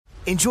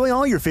Enjoy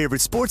all your favorite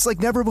sports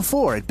like never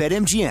before at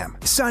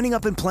BetMGM. Signing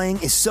up and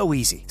playing is so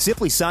easy.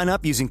 Simply sign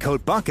up using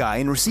code Buckeye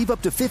and receive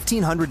up to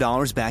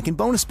 $1,500 back in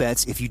bonus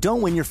bets if you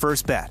don't win your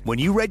first bet. When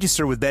you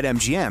register with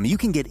BetMGM, you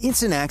can get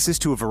instant access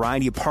to a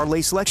variety of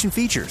parlay selection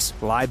features,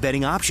 live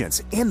betting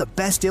options, and the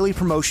best daily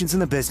promotions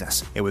in the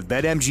business. And with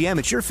BetMGM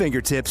at your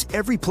fingertips,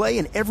 every play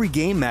and every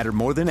game matter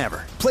more than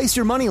ever. Place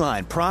your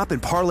moneyline, prop,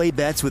 and parlay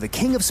bets with the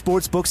king of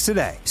sportsbooks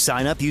today.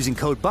 Sign up using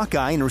code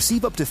Buckeye and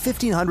receive up to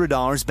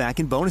 $1,500 back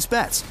in bonus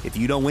bets if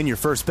you don't win your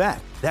first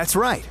bet. That's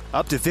right,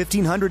 up to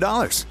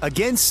 $1,500.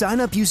 Again, sign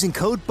up using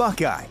code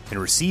Buckeye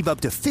and receive up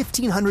to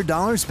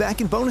 $1,500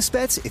 back in bonus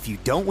bets if you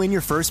don't win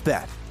your first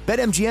bet.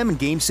 BetMGM and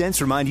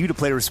GameSense remind you to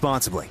play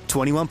responsibly.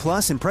 21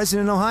 plus and present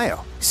in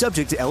Ohio.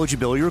 Subject to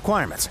eligibility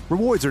requirements.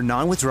 Rewards are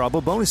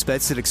non-withdrawable bonus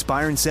bets that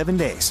expire in 7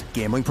 days.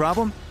 Gambling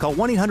problem? Call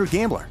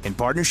 1-800-GAMBLER in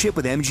partnership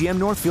with MGM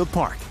Northfield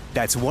Park.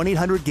 That's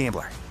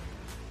 1-800-GAMBLER.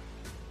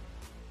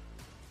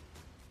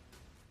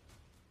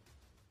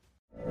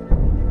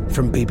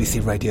 From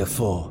BBC Radio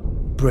 4,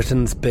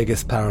 Britain's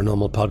biggest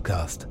paranormal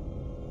podcast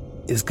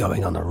is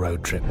going on a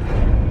road trip.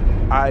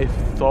 I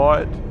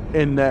thought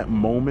in that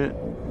moment,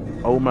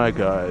 oh my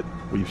God,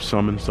 we've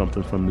summoned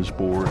something from this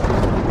board.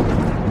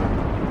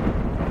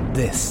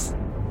 This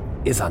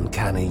is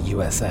Uncanny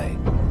USA.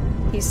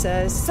 He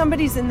says,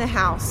 somebody's in the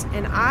house,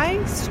 and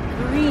I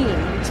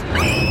screamed.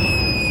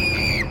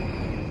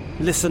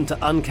 Listen to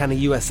Uncanny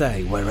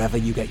USA wherever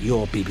you get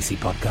your BBC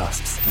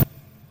podcasts,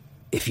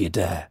 if you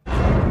dare.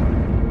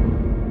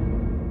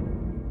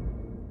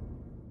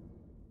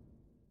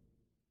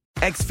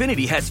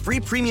 Xfinity has free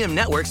premium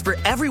networks for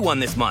everyone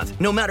this month,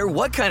 no matter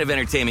what kind of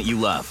entertainment you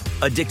love.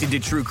 Addicted to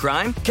true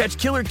crime? Catch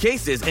killer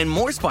cases and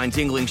more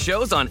spine-tingling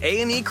shows on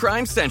A&E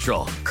Crime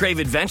Central. Crave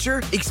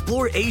adventure?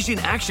 Explore Asian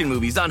action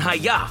movies on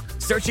Hayya.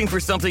 Searching for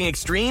something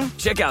extreme?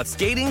 Check out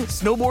skating,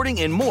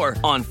 snowboarding, and more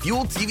on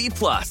Fuel TV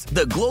Plus,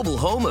 the global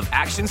home of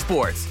action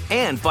sports.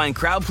 And find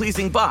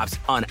crowd-pleasing bops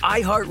on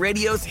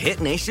iHeartRadio's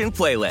Hit Nation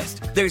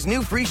playlist. There's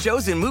new free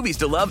shows and movies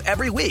to love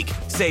every week.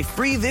 Say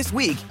free this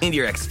week in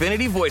your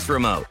Xfinity voice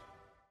remote.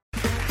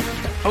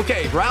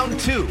 Okay, round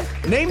two.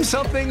 Name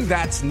something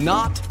that's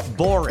not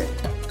boring.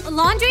 A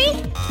laundry?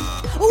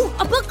 Ooh,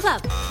 a book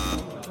club.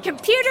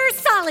 Computer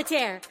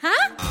solitaire,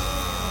 huh?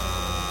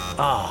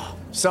 Ah,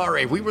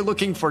 sorry, we were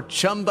looking for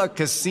Chumba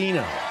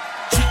Casino.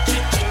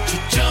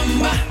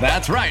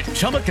 That's right,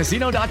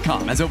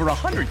 ChumbaCasino.com has over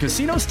 100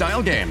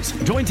 casino-style games.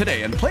 Join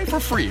today and play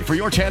for free for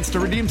your chance to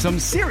redeem some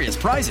serious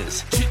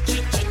prizes.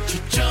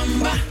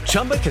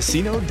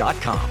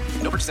 ChumbaCasino.com.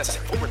 No purchase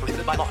necessary. Void where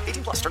prohibited by law.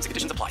 18 plus. Terms and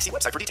conditions apply. See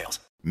website for details.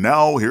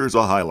 Now here's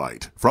a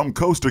highlight from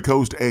Coast to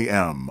Coast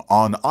AM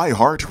on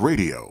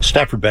iHeartRadio.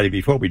 Stafford Betty,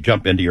 before we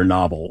jump into your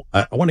novel,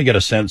 I want to get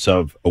a sense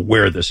of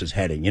where this is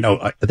heading. You know,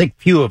 I think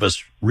few of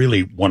us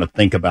really want to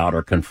think about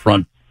or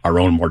confront our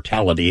own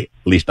mortality.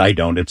 At least I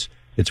don't.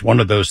 It's one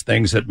of those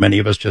things that many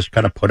of us just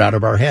kind of put out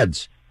of our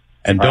heads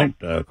and don't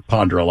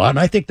ponder a lot. And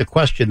I think the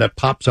question that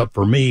pops up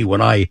for me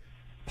when I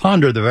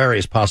ponder the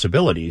various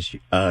possibilities,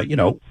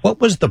 what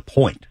was the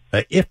point?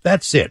 If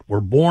that's it, we're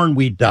born,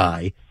 we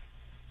die.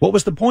 What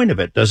was the point of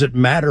it? Does it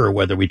matter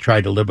whether we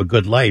try to live a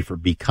good life or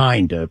be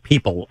kind to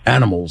people,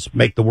 animals,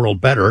 make the world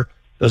better?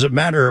 Does it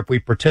matter if we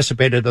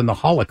participated in the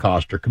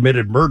Holocaust or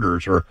committed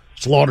murders or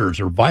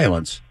slaughters or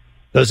violence?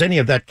 Does any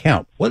of that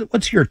count?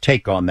 What's your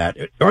take on that?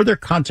 Are there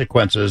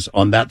consequences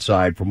on that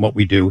side from what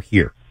we do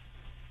here?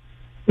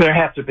 There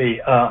have to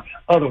be.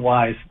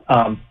 Otherwise,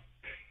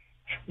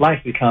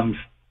 life becomes,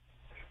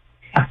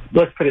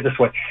 let's put it this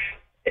way,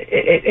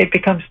 it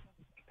becomes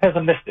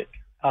pessimistic.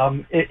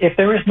 If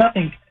there is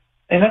nothing,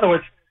 in other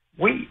words,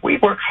 we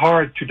work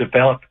hard to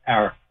develop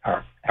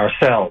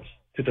ourselves,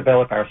 to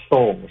develop our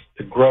souls,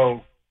 to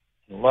grow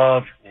in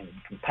love and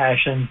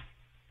compassion,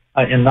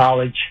 in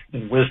knowledge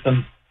and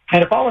wisdom.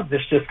 And if all of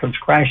this just comes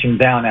crashing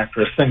down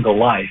after a single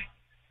life,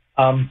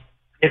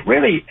 it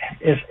really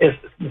is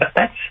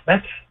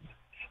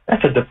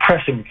that's a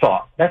depressing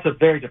thought. That's a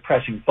very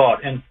depressing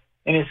thought. And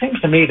it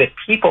seems to me that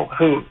people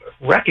who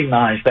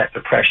recognize that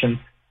depression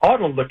ought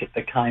to look at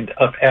the kind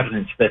of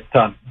evidence that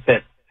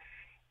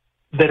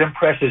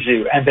impresses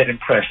you and that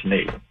impressed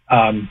me.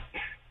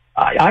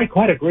 I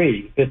quite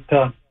agree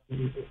that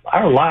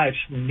our lives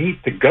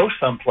need to go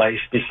someplace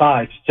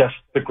besides just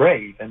the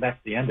grave, and that's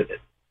the end of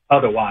it.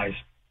 Otherwise,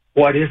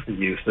 what is the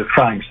use of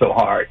trying so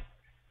hard?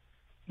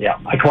 Yeah,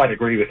 I quite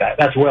agree with that.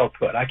 That's well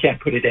put. I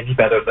can't put it any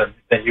better than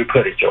you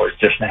put it, George,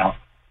 just now.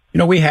 You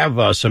know, we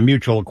have some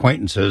mutual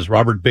acquaintances.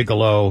 Robert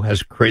Bigelow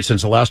has created,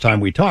 since the last time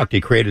we talked, he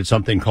created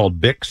something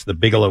called BICS, the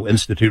Bigelow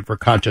Institute for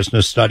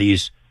Consciousness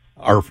Studies.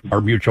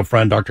 Our mutual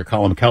friend, Dr.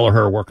 Colin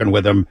Kelleher, working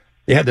with him,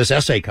 they had this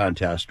essay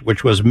contest,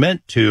 which was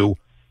meant to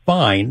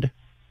find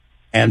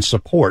and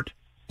support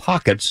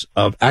pockets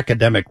of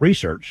academic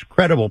research,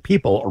 credible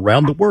people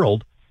around the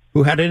world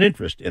who had an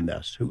interest in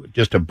this, who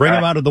just to bring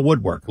them out of the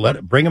woodwork,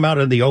 bring them out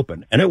in the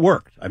open. And it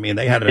worked. I mean,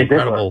 they had an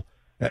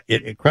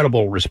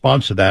incredible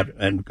response to that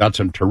and got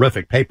some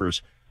terrific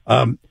papers.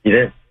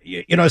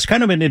 it's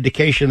kind of an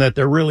indication that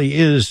there really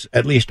is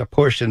at least a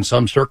push in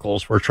some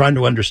circles for trying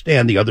to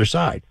understand the other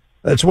side.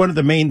 That's one of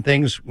the main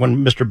things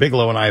when Mr.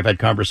 Bigelow and I have had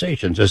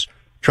conversations is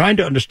trying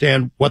to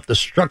understand what the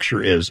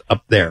structure is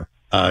up there,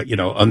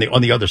 on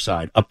the other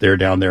side, up there,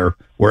 down there,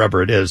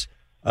 wherever it is,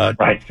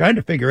 right. Trying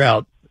to figure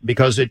out,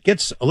 because it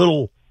gets a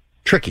little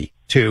tricky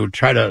to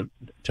try to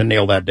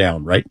nail that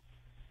down, right?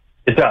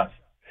 It does.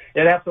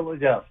 It absolutely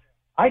does.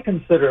 I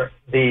consider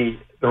the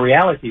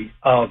reality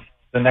of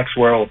the next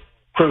world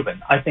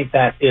proven. I think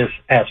that is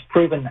as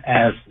proven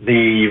as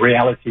the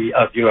reality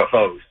of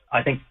UFOs.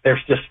 I think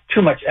there's just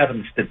too much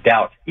evidence to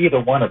doubt either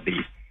one of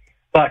these.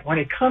 But when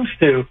it comes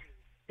to,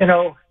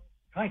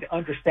 trying to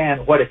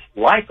understand what it's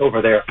like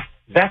over there,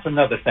 that's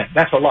another thing.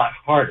 That's a lot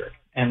harder.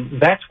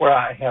 And that's where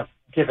I have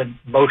given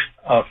most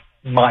of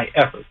my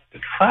effort to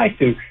try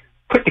to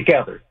put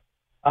together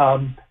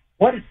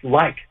what it's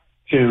like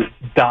to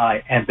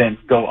die and then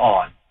go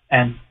on.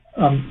 And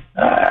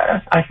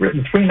I've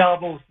written 3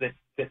 novels that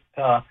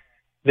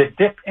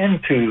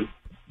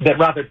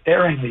rather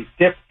daringly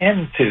dip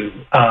into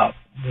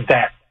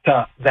that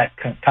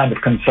kind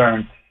of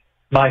concern.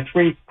 My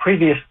 3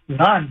 previous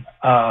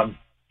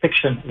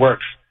non-fiction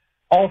works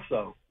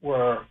also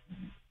were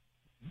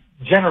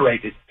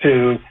generated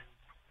to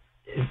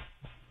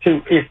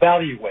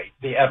evaluate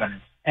the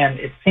evidence. And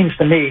it seems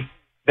to me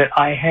that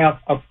I have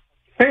a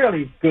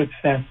fairly good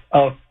sense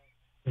of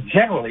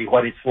generally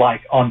what it's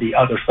like on the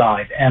other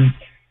side. And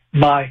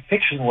my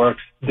fiction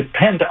works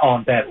depend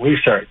on that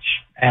research.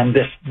 And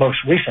this most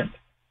recent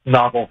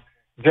novel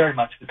very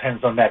much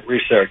depends on that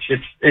research.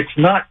 It's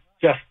not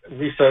just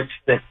research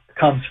that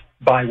comes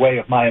by way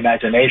of my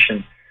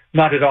imagination.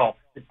 Not at all.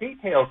 The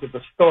details of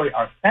the story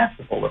are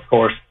fanciful, of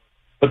course,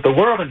 but the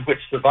world in which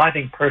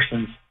surviving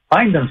persons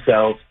find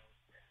themselves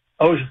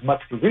owes as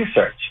much to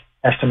research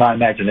as to my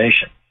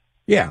imagination.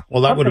 Yeah,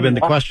 well, that would have been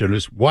the question: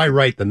 is why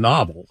write the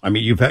novel? I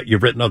mean,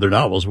 you've written other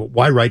novels, but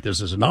why write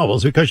this as a novel?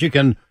 It's because you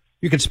can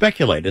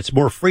speculate. It's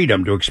more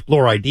freedom to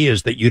explore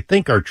ideas that you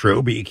think are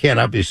true, but you can't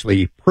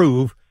obviously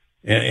prove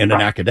in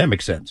an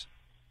academic sense.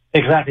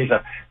 Exactly so.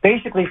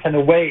 Basically, it's a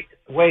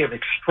way of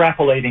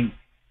extrapolating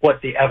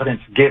what the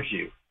evidence gives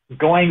you,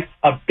 going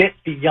a bit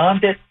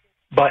beyond it,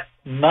 but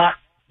not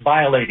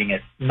violating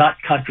it, not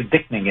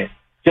contradicting it,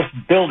 just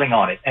building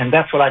on it. And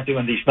that's what I do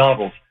in these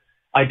novels.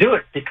 I do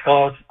it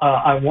because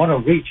I want to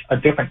reach a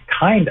different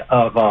kind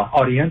of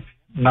audience,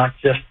 not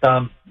just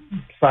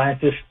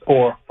scientists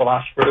or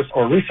philosophers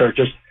or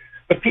researchers,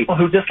 but people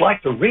who just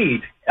like to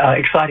read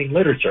exciting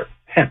literature.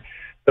 And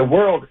the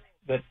world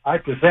that I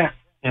present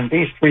in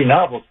these 3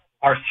 novels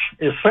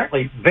is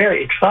certainly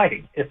very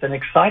exciting. It's an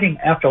exciting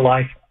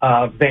afterlife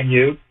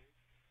venue,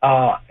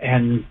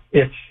 and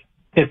it's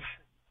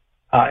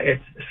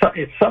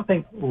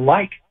something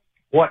like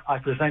what I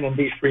present in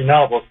these 3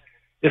 novels.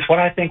 Is what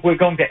I think we're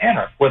going to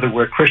enter, whether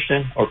we're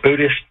Christian or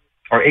Buddhist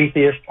or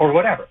atheist or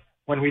whatever,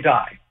 when we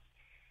die.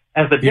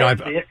 As the dead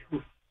see it,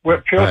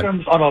 we're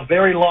pilgrims on a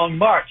very long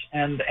march,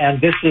 and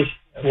this is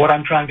what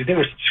I'm trying to do,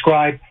 is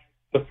describe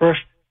the first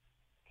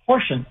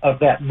portion of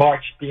that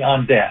march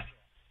beyond death.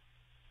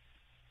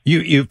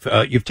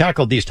 You've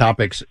tackled these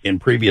topics in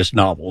previous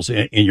novels.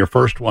 In your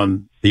first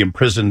one, The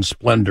Imprisoned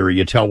Splendor,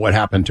 you tell what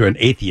happened to an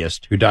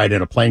atheist who died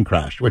in a plane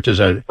crash, which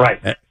is a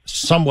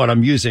somewhat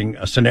amusing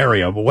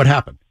scenario. But what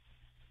happened?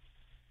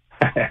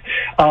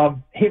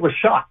 He was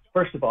shocked.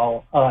 First of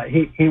all,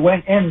 he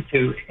went in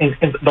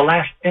the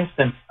last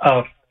instance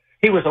of,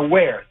 he was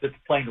aware that the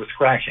plane was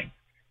crashing,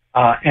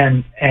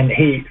 and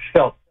he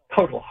felt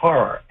total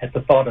horror at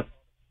the thought of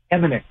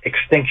imminent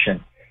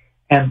extinction,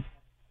 and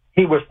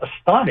he was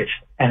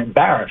astonished and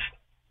embarrassed,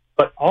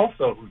 but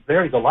also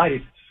very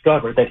delighted to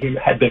discover that he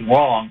had been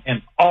wrong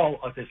in all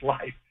of his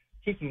life,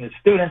 teaching his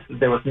students that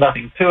there was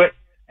nothing to it,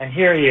 and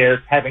here he is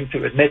having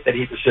to admit that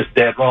he was just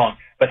dead wrong,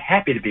 but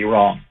happy to be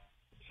wrong.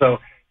 So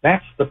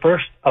that's the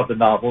first of the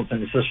novels,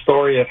 and it's a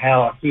story of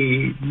how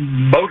he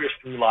motors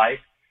through life,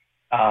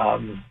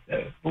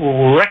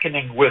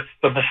 reckoning with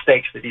the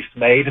mistakes that he's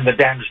made and the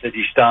damage that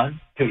he's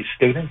done to his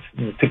students,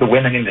 and to the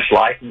women in his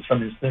life in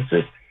some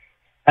instances.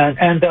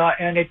 And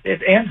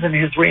it ends in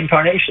his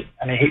reincarnation.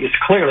 I mean, he is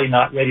clearly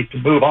not ready to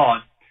move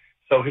on,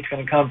 so he's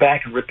going to come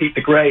back and repeat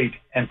the grade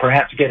and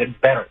perhaps get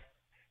it better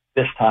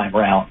this time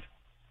round.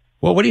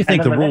 Well, what do you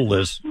think the rule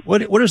is?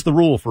 What is the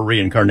rule for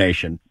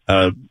reincarnation?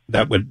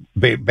 That would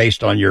be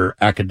based on your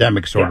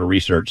academic sort of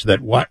research.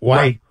 That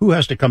why who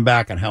has to come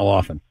back and how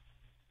often?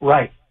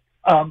 Right.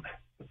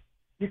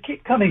 You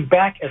keep coming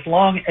back as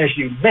long as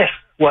you miss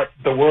what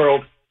the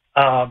world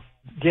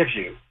gives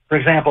you. For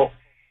example,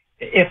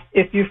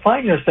 if you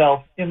find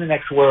yourself in the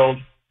next world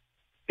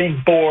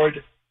being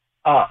bored,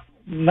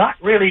 not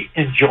really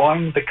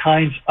enjoying the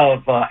kinds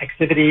of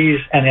activities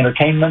and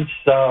entertainments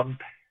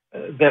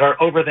that are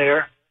over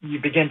there, you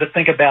begin to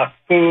think about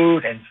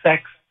food and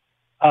sex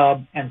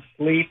and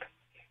sleep.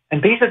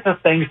 And these are the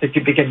things that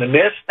you begin to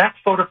miss. That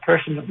sort of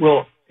person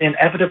will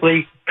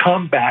inevitably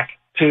come back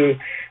to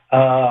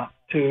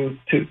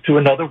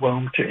another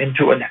womb,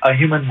 into a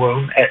human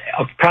womb,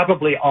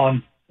 probably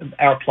on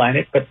our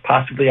planet, but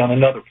possibly on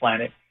another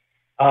planet.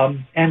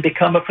 and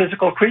become a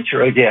physical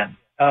creature again,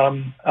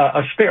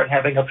 a spirit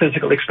having a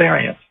physical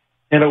experience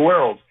in a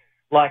world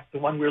like the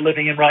one we're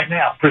living in right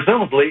now.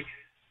 Presumably,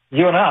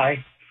 you and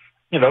I,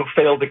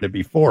 failed to...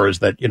 Before is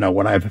that,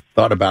 when I've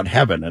thought about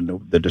heaven and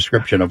the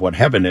description of what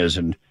heaven is,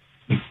 and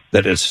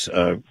that it's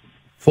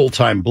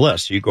full-time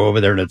bliss. You go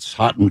over there and it's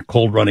hot and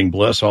cold running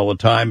bliss all the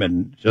time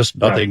and just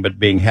nothing but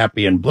being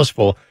happy and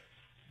blissful.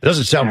 It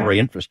doesn't sound very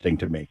interesting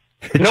to me.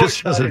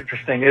 It's not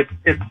interesting.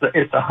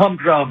 It's a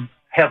humdrum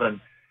heaven,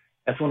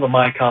 as one of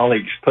my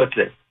colleagues puts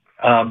it.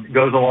 It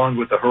goes along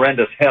with the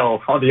horrendous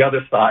hell on the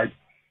other side.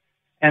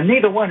 And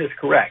neither one is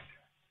correct.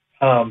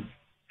 The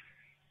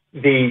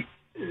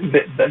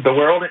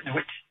world in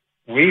which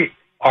we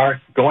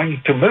are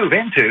going to move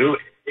into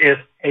is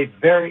a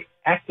very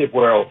active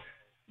world.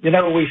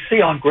 We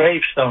see on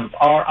gravestones,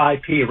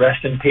 R.I.P.,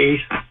 rest in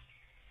peace.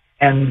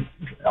 And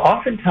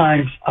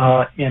oftentimes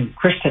in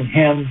Christian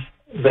hymns,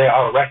 there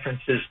are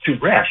references to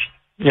rest.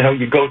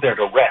 You go there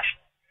to rest.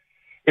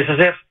 It's as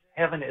if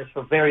heaven is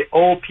for very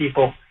old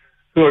people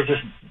who are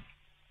just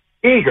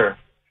eager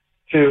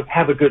to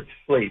have a good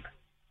sleep.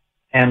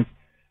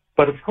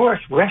 But of course,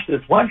 rest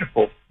is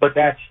wonderful, but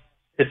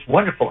it's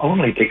wonderful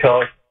only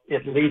because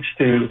it leads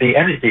to the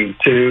energy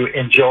to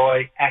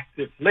enjoy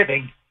active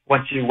living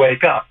once you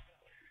wake up.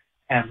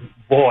 And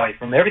boy,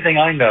 from everything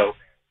I know,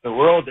 the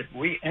world that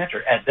we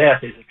enter at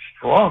death is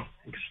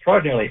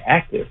extraordinarily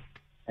active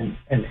and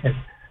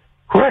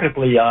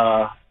incredibly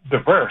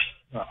diverse.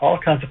 All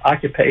kinds of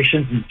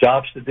occupations and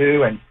jobs to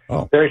do and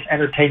various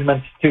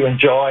entertainments to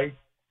enjoy.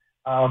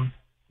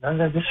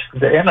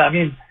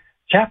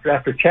 Chapter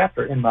after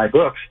chapter in my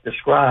books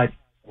describe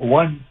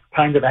one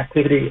kind of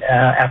activity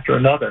after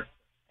another.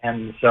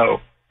 And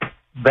so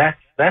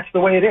that's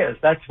the way it is.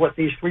 That's what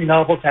these three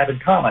novels have in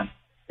common.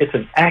 It's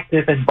an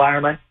active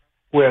environment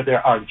where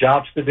there are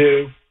jobs to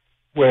do,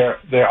 where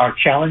there are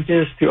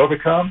challenges to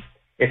overcome.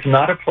 It's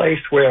not a place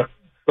where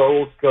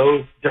souls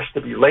go just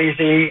to be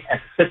lazy and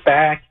to sit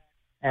back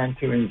and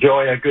to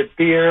enjoy a good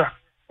beer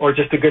or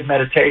just a good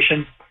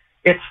meditation.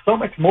 It's so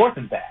much more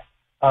than that.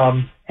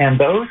 And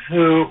those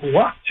who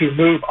want to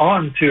move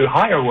on to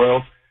higher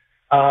worlds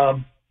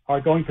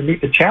are going to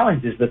meet the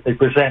challenges that they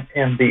present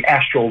in the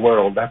astral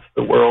world. That's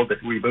the world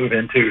that we move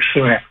into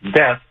soon after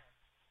death.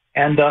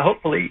 And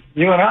hopefully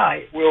you and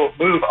I will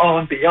move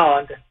on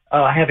beyond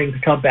having to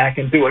come back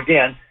and do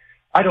again.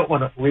 I don't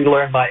want to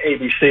relearn my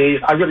ABCs.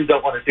 I really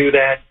don't want to do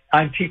that.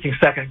 I'm teaching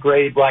second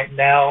grade right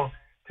now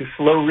to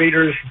slow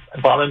readers,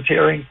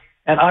 volunteering,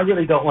 and I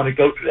really don't want to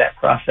go through that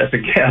process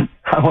again.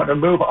 I want to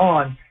move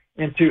on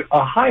into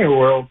a higher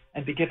world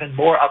and be given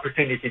more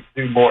opportunity to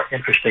do more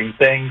interesting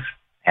things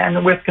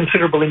and with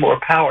considerably more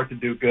power to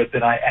do good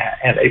than I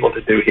am able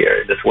to do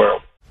here in this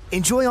world.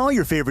 Enjoy all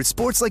your favorite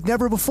sports like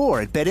never before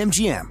at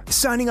BetMGM.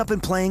 Signing up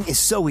and playing is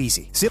so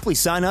easy. Simply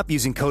sign up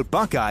using code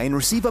Buckeye and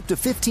receive up to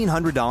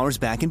 $1,500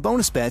 back in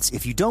bonus bets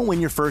if you don't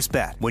win your first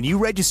bet. When you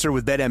register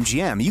with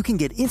BetMGM, you can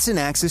get instant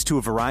access to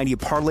a variety of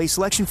parlay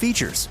selection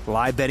features,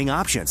 live betting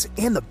options,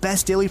 and the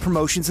best daily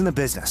promotions in the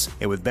business.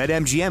 And with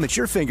BetMGM at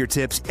your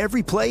fingertips,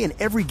 every play and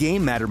every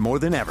game matter more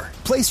than ever.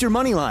 Place your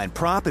moneyline,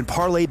 prop, and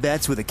parlay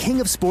bets with the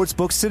king of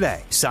sportsbooks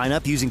today. Sign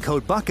up using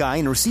code Buckeye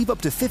and receive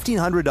up to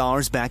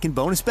 $1,500 back in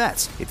bonus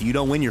bets if you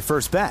don't win your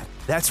first bet.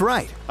 That's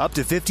right, up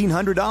to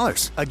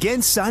 $1,500.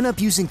 Again, sign up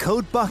using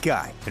code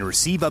Buckeye and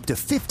receive up to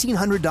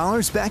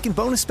 $1,500 back in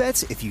bonus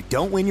bets if you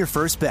don't win your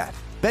first bet.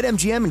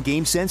 BetMGM and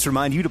GameSense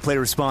remind you to play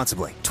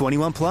responsibly.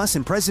 21 plus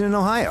and present in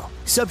Ohio.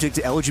 Subject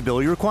to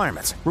eligibility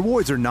requirements.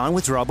 Rewards are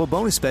non-withdrawable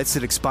bonus bets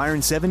that expire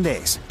in 7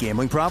 days.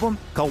 Gambling problem?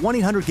 Call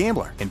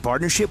 1-800-GAMBLER in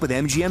partnership with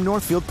MGM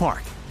Northfield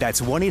Park.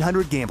 That's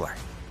 1-800-GAMBLER.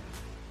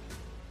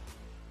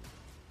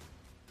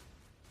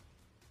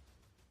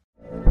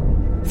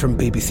 From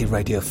BBC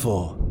Radio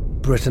 4,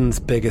 Britain's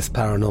biggest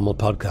paranormal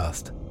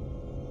podcast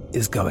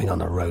is going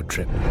on a road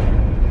trip.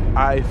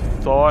 I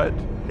thought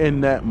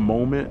in that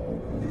moment,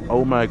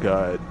 oh my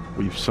God,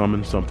 we've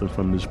summoned something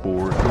from this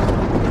board.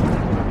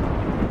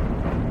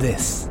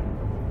 This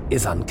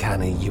is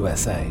Uncanny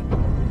USA.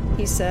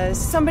 He says,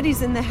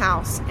 somebody's in the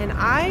house, and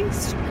I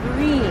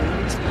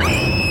screamed.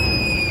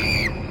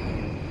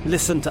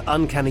 Listen to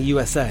Uncanny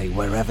USA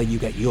wherever you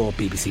get your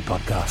BBC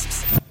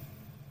podcasts,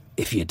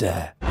 if you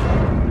dare.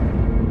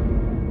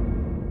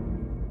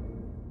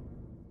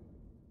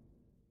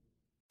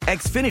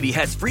 Xfinity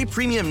has free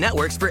premium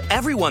networks for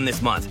everyone this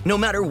month, no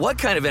matter what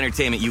kind of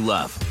entertainment you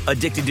love.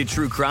 Addicted to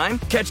true crime?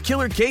 Catch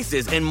killer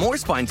cases and more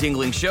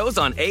spine-tingling shows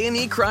on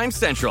A&E Crime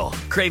Central.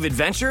 Crave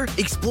adventure?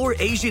 Explore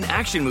Asian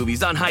action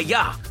movies on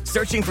Hi-Ya.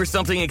 Searching for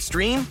something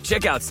extreme?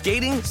 Check out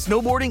skating,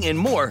 snowboarding, and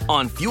more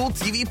on Fuel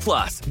TV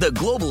Plus, the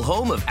global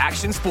home of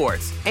action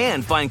sports.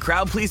 And find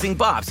crowd-pleasing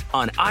bops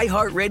on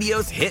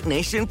iHeartRadio's Hit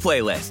Nation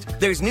playlist.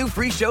 There's new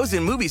free shows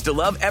and movies to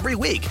love every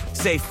week.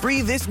 Say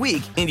free this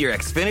week in your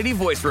Xfinity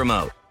voice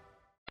remote.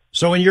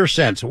 So in your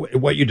sense,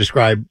 what you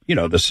describe,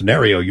 the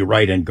scenario you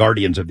write in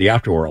Guardians of the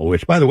Afterworld,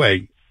 which, by the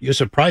way, you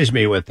surprised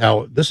me with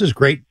how this is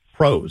great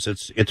prose.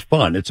 It's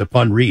fun. It's a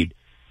fun read.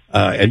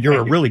 And you're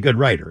a really good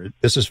writer.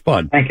 This is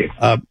fun. Thank you.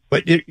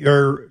 But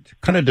you're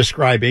kind of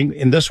describing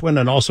in this one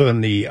and also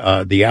in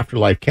the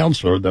Afterlife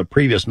Counselor, the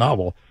previous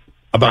novel,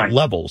 about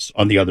levels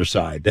on the other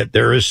side, that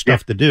there is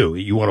stuff to do.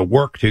 You want to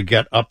work to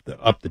get up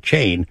the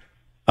chain,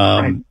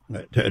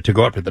 to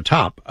go up to the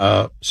top.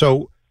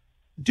 So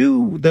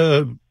do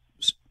the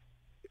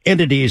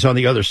entities on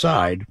the other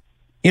side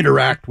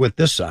interact with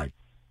this side?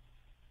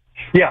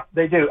 Yeah,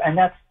 they do. And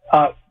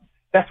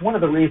that's one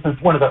of the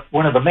reasons, one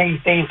of the main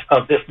themes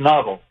of this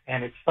novel,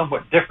 and it's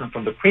somewhat different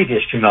from the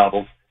previous two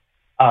novels,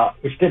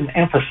 which didn't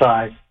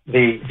emphasize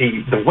the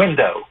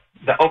window,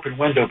 the open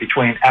window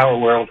between our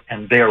world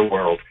and their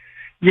world.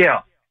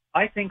 Yeah,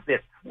 I think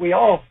that we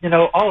all,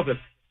 all of us,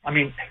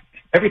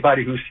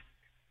 everybody let's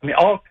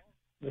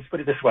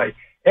put it this way,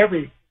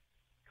 every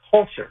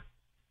culture,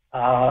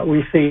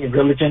 we see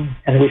religion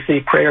and we see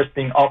prayers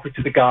being offered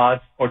to the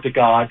gods or to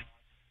God.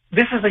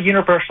 This is a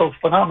universal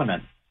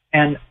phenomenon.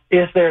 And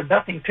is there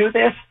nothing to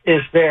this?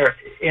 Is there,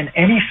 in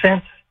any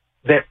sense,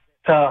 that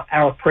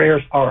our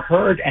prayers are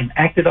heard and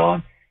acted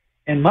on?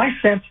 And my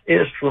sense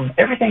is, from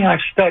everything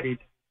I've studied,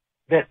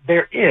 that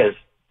there is.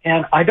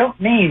 And I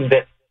don't mean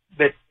that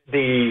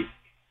the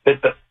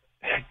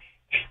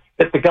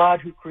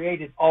God who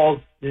created all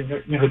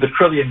the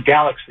trillion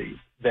galaxies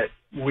that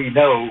we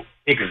know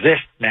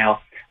exist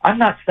now. I'm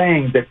not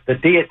saying that the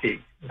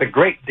deity, the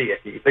great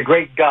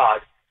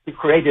God who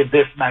created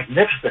this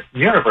magnificent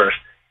universe,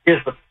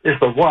 is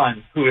the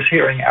one who is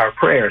hearing our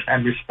prayers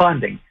and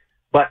responding.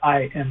 But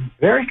I am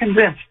very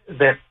convinced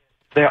that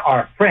there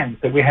are friends,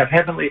 that we have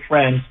heavenly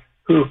friends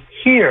who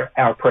hear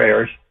our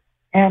prayers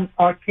and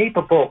are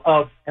capable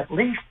of at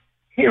least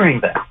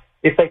hearing them.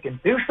 If they can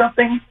do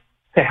something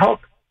to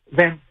help,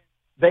 then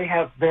they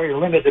have very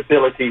limited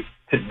ability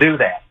to do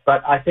that.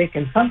 But I think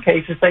in some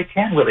cases they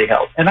can really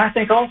help. And I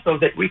think also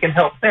that we can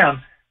help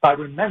them by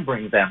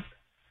remembering them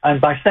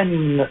and by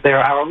sending them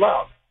our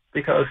love,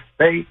 because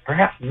they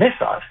perhaps miss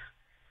us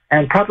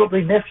and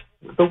probably miss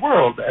the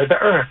world, the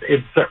earth,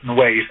 in certain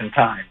ways and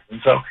times. And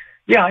so,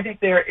 yeah, I think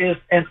there is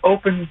an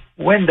open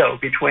window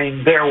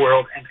between their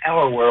world and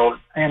our world,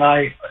 and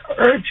I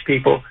urge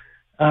people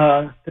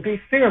to be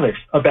fearless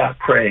about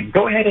praying.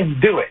 Go ahead and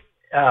do it.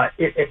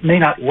 It may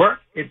not work.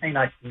 It may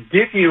not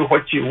give you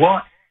what you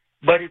want,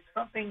 but it's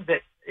something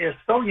that is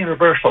so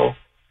universal,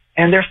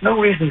 and there's no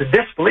reason to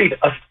disbelieve it,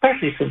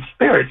 especially since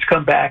spirits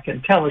come back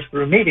and tell us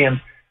through mediums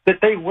that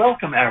they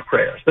welcome our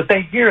prayers, that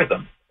they hear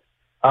them,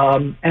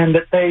 and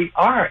that they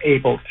are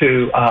able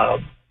to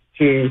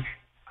do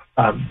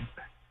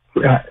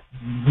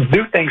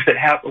things that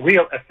have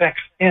real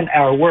effects in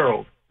our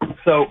world.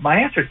 So my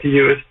answer to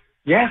you is,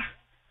 yes,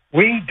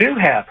 we do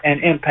have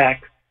an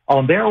impact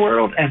on their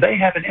world, and they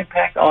have an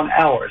impact on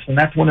ours, and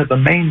that's one of the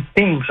main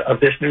themes of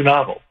this new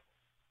novel.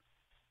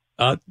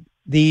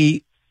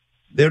 The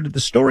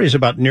stories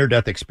about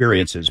near-death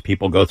experiences.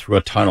 People go through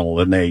a tunnel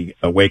and they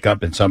wake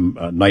up in some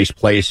nice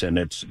place, and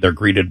they're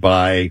greeted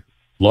by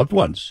loved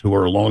ones who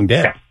are long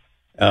dead.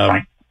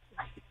 Right.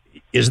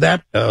 Is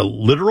that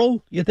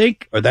literal, you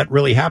think? Or that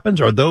really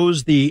happens? Are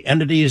those the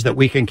entities that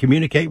we can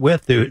communicate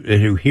with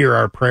who hear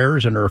our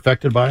prayers and are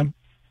affected by them?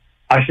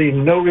 I see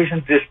no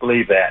reason to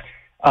disbelieve that.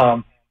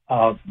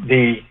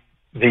 The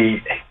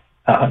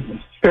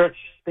spirits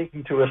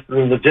speaking to us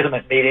through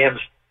legitimate mediums,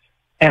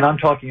 and I'm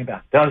talking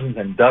about dozens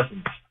and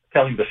dozens,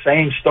 telling the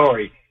same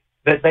story,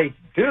 that they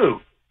do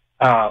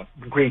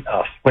greet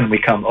us when we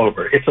come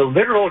over. It's a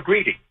literal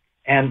greeting.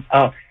 And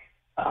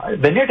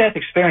the near-death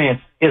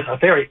experience is a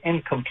very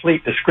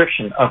incomplete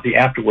description of the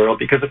afterworld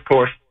because, of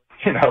course,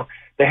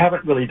 they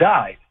haven't really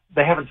died.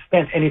 They haven't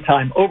spent any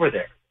time over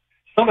there.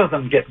 Some of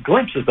them get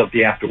glimpses of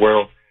the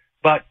afterworld,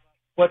 but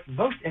what's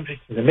most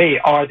interesting to me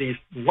are these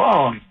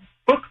long,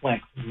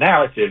 book-length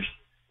narratives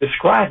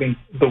describing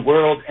the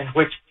world in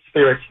which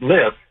spirits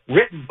live,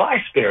 written by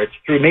spirits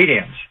through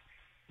mediums.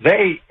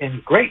 They,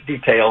 in great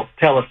detail,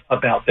 tell us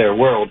about their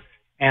world,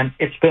 and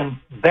it's been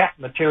that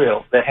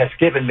material that has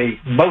given me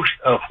most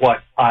of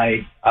what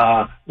I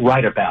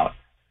write about.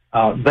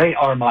 They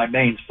are my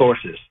main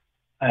sources,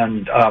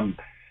 and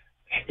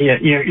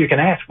you can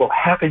ask, well,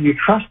 how can you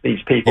trust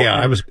these people?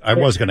 Yeah, I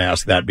was going to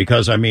ask that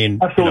because,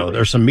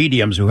 there's some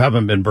mediums who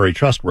haven't been very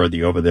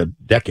trustworthy over the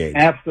decades.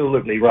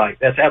 Absolutely right.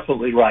 That's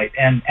absolutely right.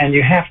 And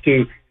you have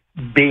to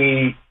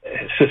be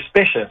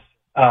suspicious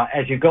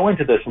as you go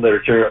into this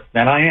literature,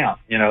 and I am,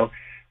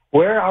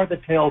 where are the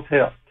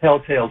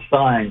telltale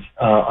signs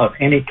of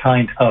any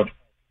kind of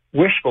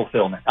wish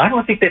fulfillment? I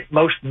don't think that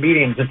most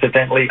mediums,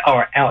 incidentally,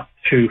 are out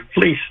to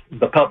fleece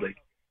the public,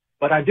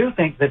 but I do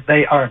think that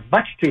they are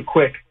much too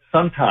quick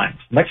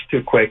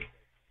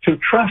to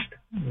trust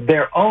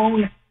their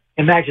own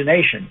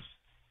imaginations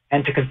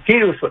and to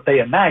confuse what they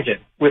imagine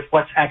with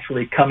what's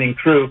actually coming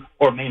through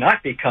or may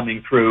not be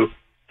coming through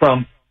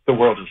from the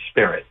world of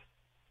spirit.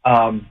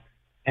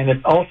 And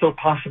it's also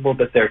possible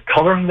that they're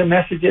coloring the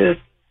messages,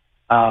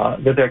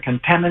 that they're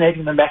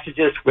contaminating the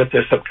messages with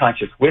their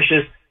subconscious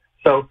wishes.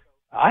 So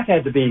I've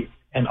had to be,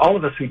 and all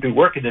of us who do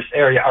work in this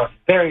area are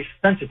very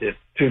sensitive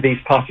to these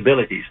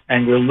possibilities,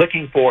 and we're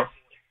looking for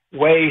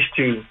ways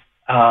to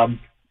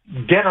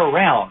get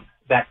around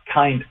that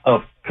kind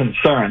of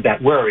concern,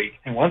 that worry.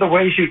 And one of the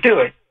ways you do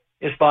it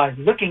is by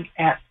looking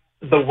at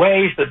the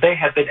ways that they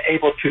have been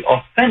able to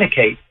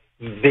authenticate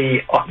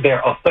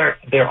their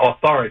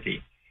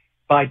authority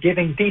by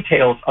giving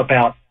details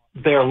about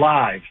their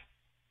lives,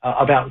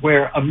 about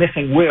where a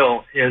missing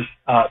will is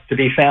to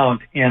be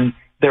found in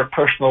their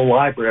personal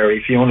library.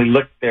 If you only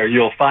look there,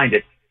 you'll find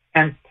it.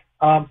 And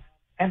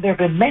there have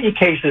been many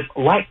cases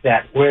like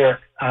that where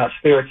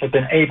spirits have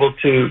been able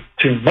to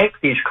make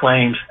these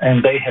claims,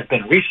 and they have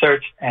been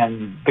researched,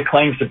 and the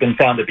claims have been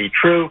found to be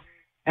true.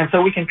 And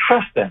so we can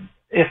trust them.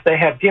 If they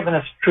have given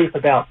us truth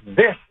about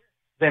this,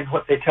 then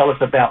what they tell us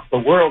about the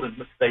world in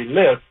which they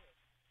live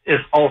is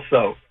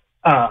also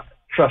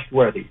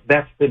trustworthy.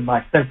 That's been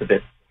my sense of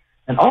it.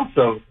 And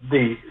also,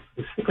 the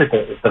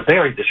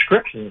very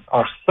descriptions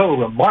are so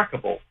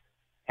remarkable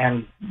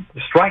and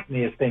strike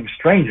me as being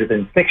stranger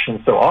than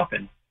fiction so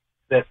often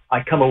that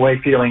I come away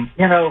feeling,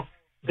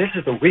 this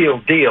is the real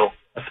deal,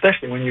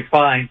 especially when you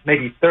find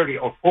maybe 30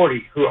 or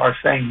 40 who are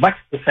saying much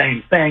the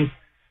same thing,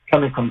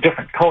 coming from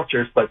different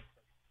cultures, but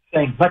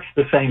saying much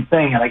the same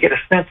thing. And I get a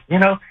sense,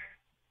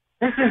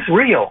 this is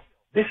real.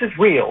 This is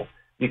real.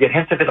 You get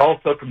hints of it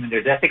also from the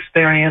near-death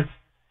experience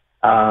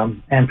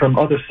and from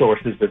other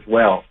sources as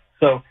well.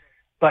 So,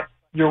 but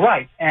you're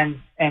right,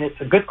 and it's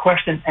a good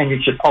question, and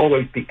you should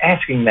always be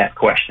asking that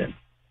question.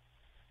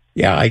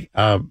 Yeah,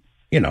 I've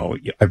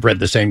read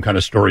the same kind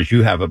of stories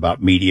you have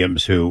about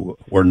mediums who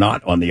were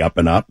not on the up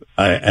and up,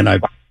 and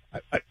I've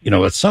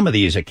some of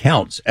these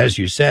accounts, as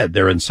you said,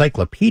 they're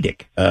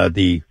encyclopedic.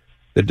 The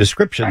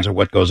descriptions of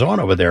what goes on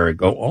over there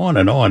go on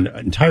and on,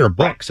 entire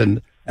books,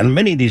 and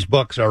many of these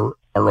books are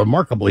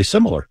remarkably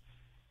similar.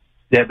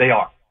 Yeah, they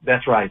are.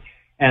 That's right.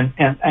 And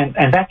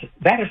that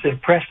has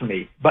impressed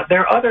me. But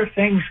there are other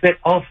things that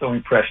also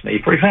impress me.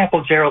 For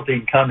example,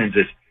 Geraldine Cummins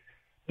is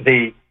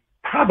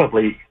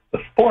probably the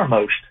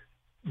foremost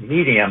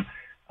medium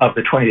of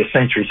the 20th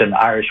century. She's an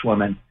Irish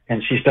woman,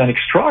 and she's done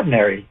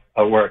extraordinary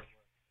work.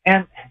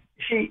 And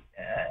she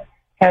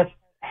has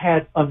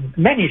had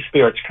many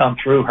spirits come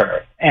through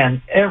her,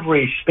 and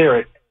every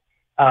spirit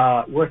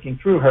working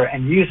through her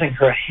and using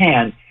her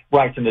hand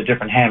writes in a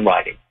different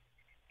handwriting.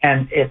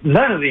 And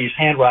none of these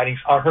handwritings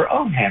are her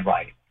own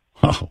handwriting.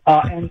 Oh.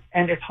 And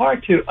it's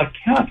hard to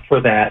account for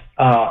that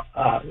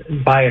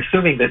by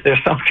assuming that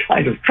there's some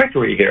kind of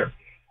trickery here.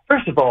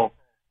 First of all,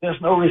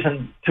 there's no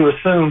reason to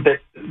assume that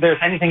there's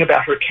anything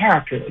about her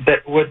character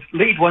that would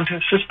lead one to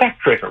suspect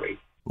trickery.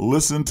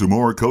 Listen to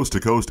more Coast to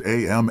Coast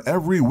AM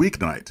every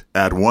weeknight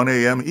at 1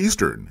 a.m.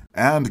 Eastern,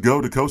 and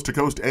go to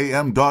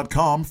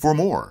coasttocoastam.com for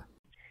more.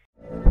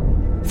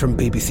 From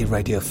BBC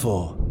Radio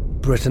 4,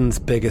 Britain's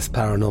biggest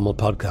paranormal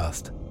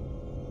podcast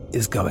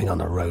is going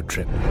on a road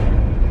trip.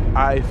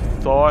 I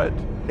thought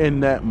in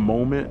that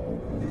moment,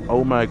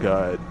 oh my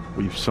God,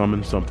 we've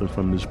summoned something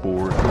from this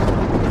board.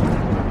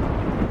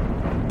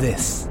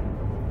 This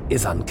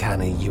is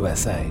Uncanny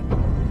USA.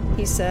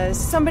 He says,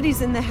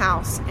 somebody's in the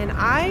house, and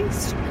I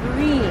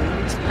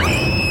screamed.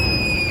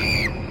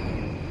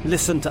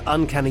 Listen to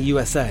Uncanny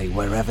USA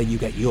wherever you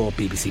get your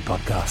BBC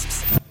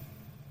podcasts,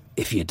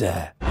 if you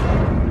dare.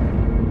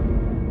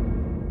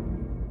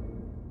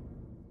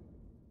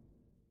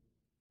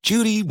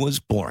 Judy was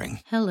boring.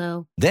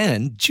 Hello.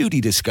 Then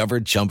Judy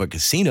discovered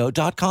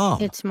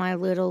ChumbaCasino.com. It's my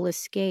little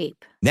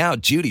escape. Now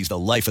Judy's the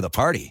life of the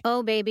party.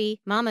 Oh,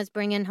 baby, mama's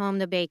bringing home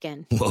the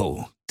bacon.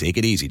 Whoa, take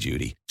it easy,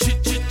 Judy.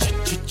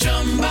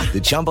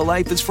 The Chumba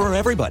life is for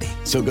everybody.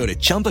 So go to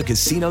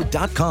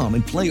ChumbaCasino.com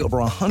and play over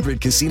 100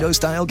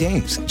 casino-style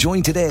games.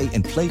 Join today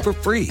and play for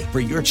free for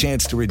your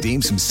chance to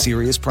redeem some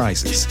serious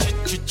prizes.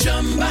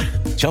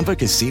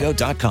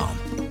 ChumbaCasino.com.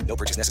 No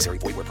purchase necessary.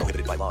 Void where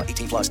prohibited by law.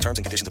 18+ terms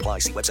and conditions apply.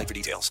 See website for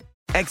details.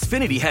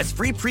 Xfinity has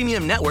free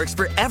premium networks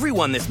for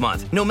everyone this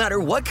month, no matter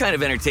what kind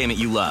of entertainment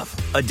you love.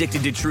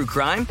 Addicted to true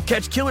crime?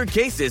 Catch killer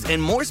cases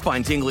and more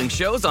spine-tingling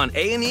shows on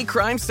A&E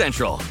Crime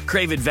Central.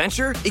 Crave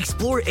adventure?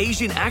 Explore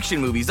Asian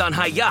action movies on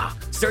Hi-Ya.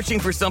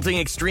 Searching for something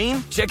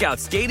extreme? Check out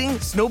skating,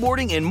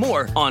 snowboarding, and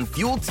more on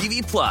Fuel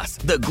TV Plus,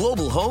 the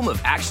global home of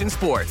action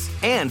sports.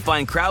 And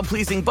find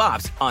crowd-pleasing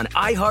bops on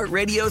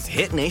iHeartRadio's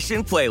Hit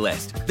Nation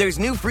playlist. There's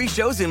new free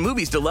shows and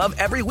movies to love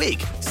every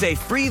week. Say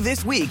free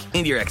this week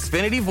in your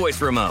Xfinity voice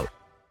remote.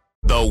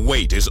 The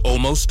wait is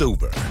almost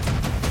over.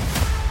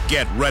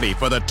 Get ready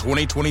for the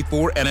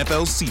 2024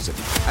 NFL season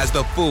as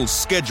the full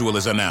schedule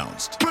is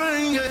announced.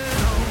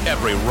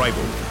 Every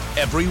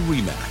rivalry, every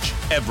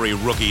rematch, every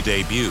rookie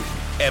debut,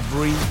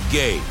 every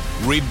game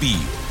revealed.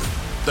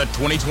 The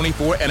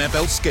 2024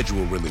 NFL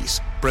schedule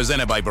release,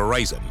 presented by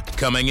Verizon,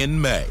 coming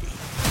in May.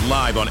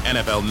 Live on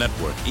NFL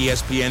Network,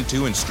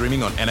 ESPN2, and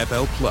streaming on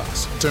NFL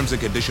Plus. Terms and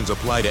conditions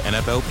apply to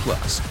NFL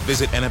Plus.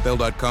 Visit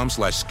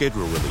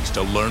NFL.com/schedule release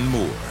to learn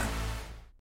more.